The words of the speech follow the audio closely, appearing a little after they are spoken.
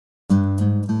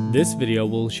This video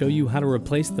will show you how to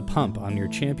replace the pump on your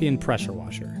Champion pressure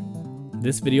washer.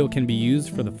 This video can be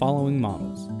used for the following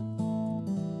models.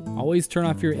 Always turn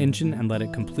off your engine and let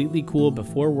it completely cool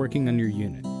before working on your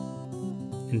unit.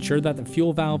 Ensure that the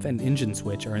fuel valve and engine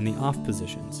switch are in the off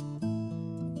positions.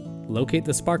 Locate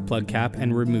the spark plug cap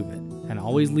and remove it, and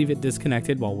always leave it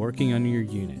disconnected while working on your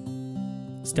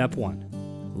unit. Step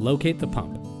 1. Locate the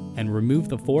pump, and remove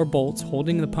the 4 bolts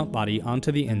holding the pump body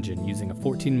onto the engine using a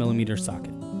 14mm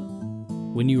socket.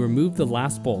 When you remove the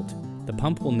last bolt, the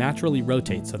pump will naturally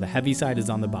rotate so the heavy side is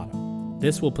on the bottom.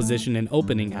 This will position an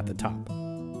opening at the top.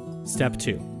 Step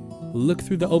 2. Look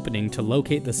through the opening to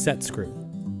locate the set screw.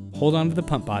 Hold onto the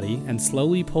pump body and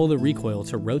slowly pull the recoil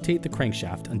to rotate the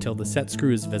crankshaft until the set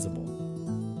screw is visible.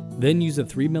 Then use a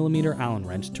 3mm Allen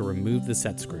wrench to remove the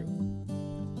set screw.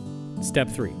 Step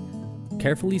 3.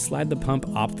 Carefully slide the pump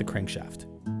off the crankshaft.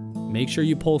 Make sure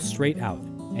you pull straight out,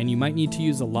 and you might need to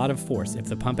use a lot of force if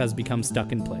the pump has become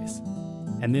stuck in place.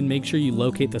 And then make sure you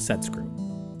locate the set screw.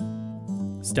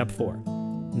 Step 4.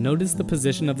 Notice the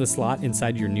position of the slot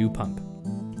inside your new pump.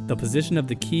 The position of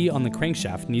the key on the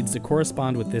crankshaft needs to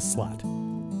correspond with this slot.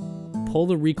 Pull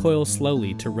the recoil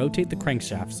slowly to rotate the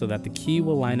crankshaft so that the key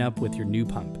will line up with your new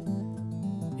pump.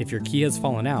 If your key has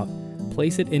fallen out,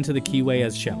 place it into the keyway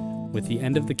as shown, with the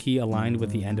end of the key aligned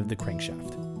with the end of the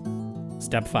crankshaft.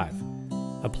 Step 5.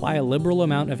 Apply a liberal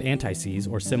amount of anti-seize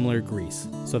or similar grease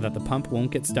so that the pump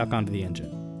won't get stuck onto the engine.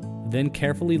 Then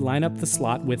carefully line up the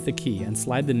slot with the key and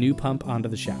slide the new pump onto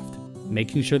the shaft,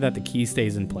 making sure that the key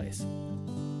stays in place.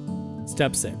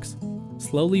 Step 6.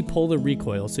 Slowly pull the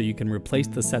recoil so you can replace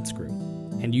the set screw,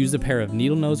 and use a pair of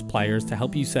needle nose pliers to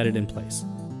help you set it in place.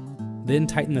 Then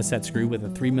tighten the set screw with a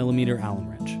 3mm Allen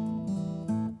wrench.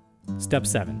 Step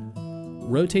 7.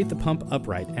 Rotate the pump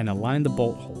upright and align the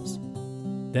bolt holes.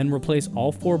 Then replace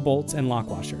all 4 bolts and lock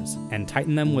washers, and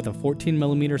tighten them with a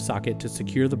 14mm socket to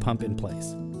secure the pump in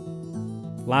place.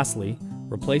 Lastly,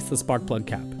 replace the spark plug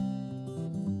cap.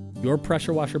 Your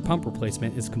pressure washer pump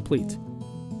replacement is complete.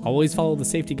 Always follow the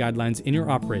safety guidelines in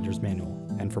your operator's manual,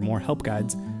 and for more help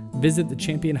guides, visit the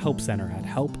Champion Help Center at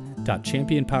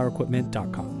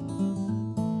help.championpowerequipment.com.